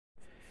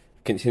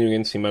Continuing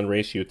in Siman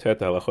Reish Yutet,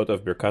 the halachot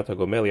of Birkat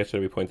HaGomel,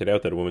 yesterday we pointed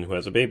out that a woman who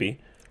has a baby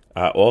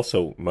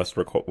also must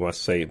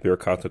say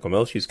Birkat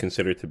HaGomel. She's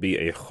considered to be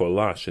a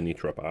cholah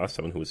shenit rabah,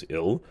 someone who is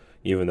ill,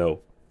 even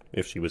though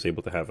if she was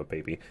able to have a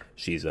baby,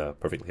 she's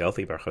perfectly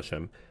healthy, Baruch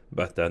Hashem.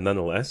 But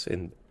nonetheless,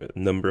 in a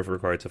number of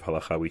regards of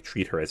halacha, we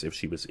treat her as if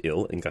she was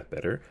ill and got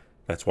better.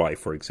 That's why,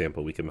 for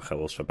example, we can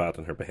mechalel Shabbat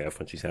on her behalf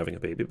when she's having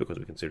a baby, because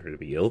we consider her to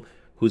be ill.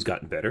 Who's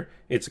gotten better?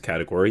 It's a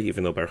category,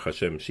 even though Baruch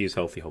Hashem, she's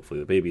healthy, hopefully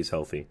the baby is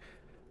healthy,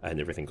 and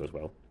everything goes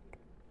well.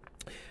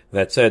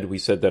 That said, we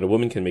said that a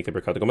woman can make a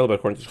Birkat HaGomel, but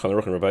according to Shulchan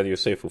Aruch and Rabbi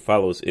Yosef, who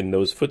follows in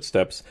those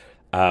footsteps,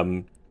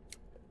 the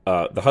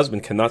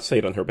husband cannot say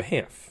it on her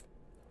behalf.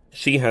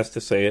 She has to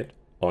say it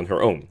on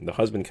her own. The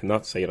husband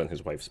cannot say it on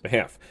his wife's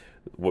behalf.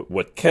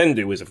 What can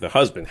do is if the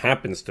husband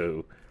happens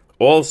to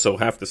also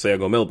have to say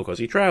HaGomel because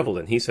he traveled,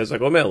 and he says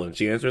HaGomel, and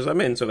she answers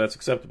Amen, so that's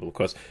acceptable,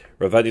 because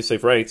Rav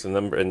Yosef writes, and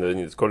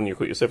it's quoted in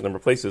Yekut Yosef, a number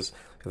of places,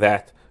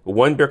 that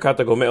one Birkat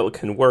HaGomel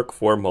can work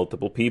for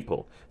multiple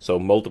people. So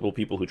multiple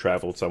people who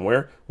traveled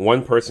somewhere,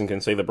 one person can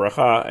say the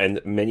bracha,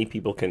 and many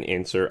people can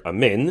answer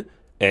Amen,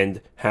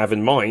 and have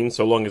in mind,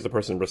 so long as the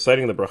person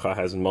reciting the bracha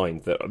has in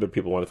mind that other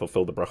people want to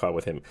fulfill the bracha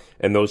with him,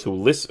 and those who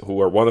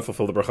want to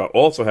fulfill the bracha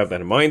also have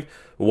that in mind,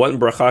 one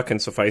bracha can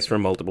suffice for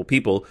multiple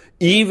people,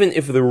 even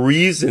if the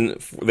reason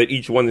that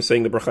each one is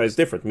saying the bracha is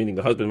different, meaning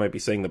the husband might be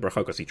saying the bracha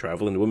because he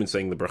traveled, and the woman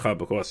saying the bracha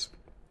because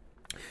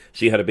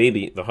she had a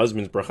baby. The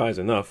husband's bracha is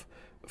enough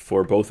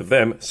for both of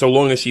them, so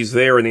long as she's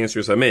there and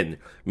answers Amen,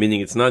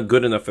 meaning it's not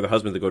good enough for the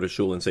husband to go to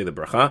shul and say the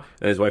bracha,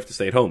 and his wife to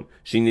stay at home.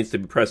 She needs to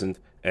be present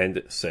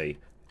and say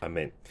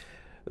Amen.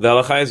 The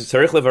halacha is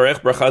tzarich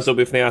levarech bracha zo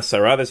b'fnei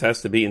asara. This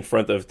has to be in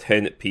front of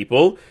 10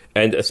 people,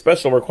 and a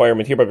special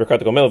requirement here by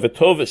Birkat HaGomel: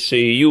 v'tov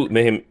sheyu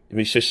mehem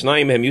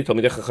mishnayim mehem yu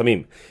talmidei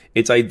chachamim.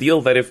 It's ideal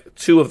that if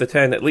 2 of the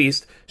 10 at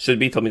least should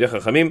be talmidei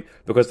chachamim,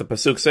 because the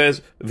pasuk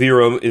says the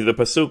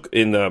pasuk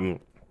in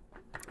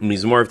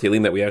Mizmor of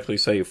Tehillim that we actually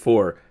say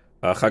for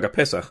Chag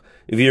HaPesach,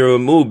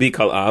 v'yiramu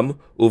bikal am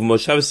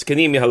uv'moshav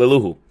zkenim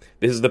yehaleluhu.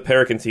 This is the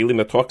parak in Tehillim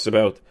that talks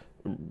about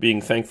being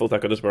thankful to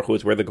HaKadosh Baruch Hu.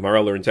 It's where the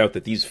Gemara learns out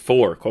that these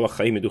 4, kol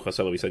ha'chaim edu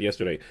chaselo, we said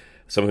yesterday,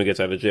 someone who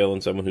gets out of jail,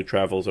 and someone who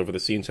travels over the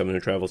sea, and someone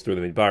who travels through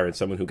the midbar, and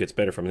someone who gets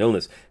better from an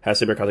illness,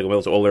 has Birkat HaGomel,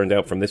 is all learned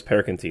out from this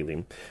parak in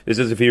Tehillim. This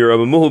is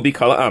v'yiramu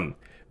bikal am.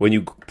 When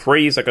you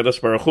praise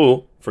HaKadosh Baruch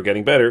Hu for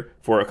getting better,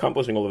 for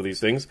accomplishing all of these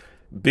things,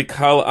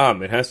 bikal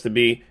am, it has to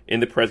be in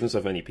the presence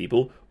of many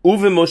people.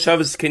 Uvim moshav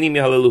zkenim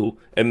yehaleluhu,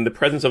 and in the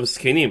presence of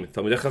zkenim,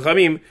 talmidei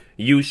chachamim,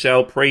 you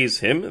shall praise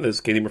him. The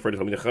zkenim refer to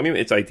talmidei chachamim.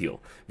 It's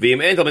ideal.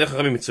 V'im en talmidei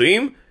chachamim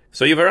mitzuyim,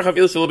 so yivarech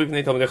avil shelo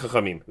b'fnei talmidei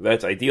chachamim.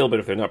 That's ideal, but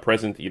if they're not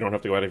present, you don't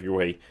have to go out of your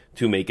way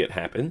to make it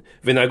happen.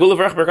 V'nagul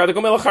levarech Birkat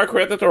HaGomel achar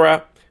kriyat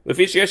Torah.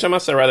 Lefi sheyesh sham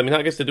asara, the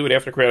minhag is to do it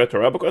after kriyat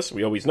Torah, because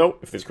we always know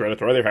if there's kriyat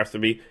Torah, there has to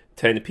be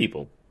 10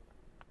 people.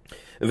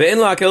 And you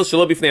cannot say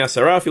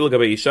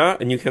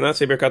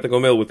Birkat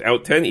HaGomel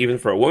without 10, even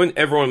for a woman.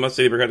 Everyone must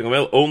say Birkat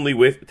HaGomel only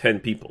with 10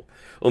 people.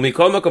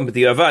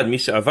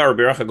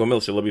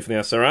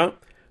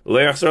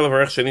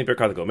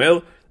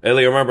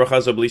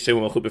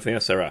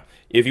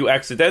 If you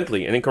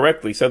accidentally and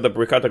incorrectly said the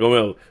Birkat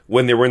HaGomel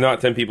when there were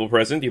not 10 people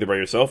present, either by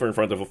yourself or in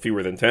front of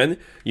fewer than 10,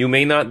 you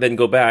may not then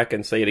go back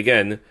and say it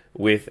again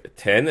with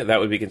 10. That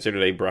would be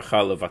considered a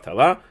bracha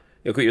levatala.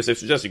 Yekut Yosef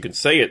suggests you can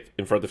say it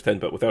in front of 10,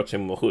 but without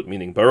Shem Malchut,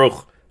 meaning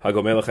Baruch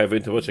HaGomel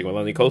Chayvin Tavot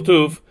Shemalani Kol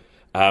Tuv,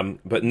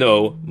 but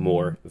no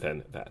more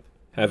than that.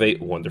 Have a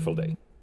wonderful day.